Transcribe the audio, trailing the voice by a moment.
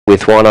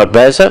with Why Not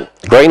Bazza.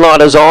 Green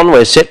light is on.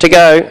 We're set to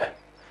go.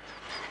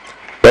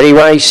 Ready,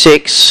 race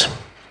 6.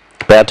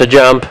 About to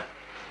jump.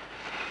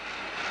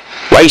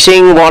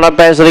 Racing, Why Not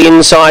Bazza the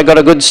inside, got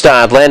a good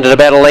start. Landed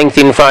about a length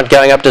in front,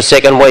 going up to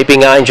second.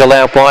 Weeping Angel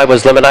out wide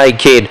was Lemonade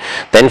Kid.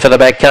 Then for the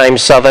back came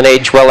Southern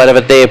Edge. Well out of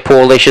it there,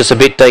 Poor Licious a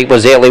bit deep.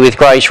 Was Early with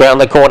Grace round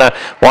the corner.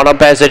 Why Not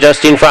Bazza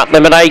just in front.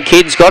 Lemonade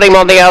Kid's got him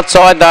on the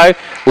outside though.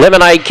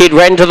 Lemonade Kid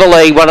ran to the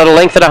lead, won at a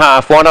length and a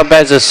half. Why Not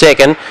Bazza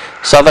second.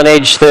 Southern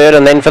Edge third,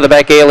 and then for the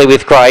back Early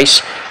with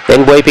Grace.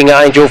 Then Weeping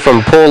Angel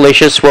from Poor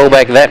Licious. Well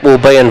back that will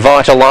be and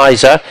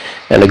Vitalizer.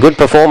 And a good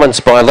performance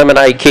by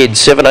Lemonade Kid,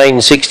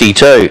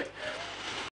 17.62.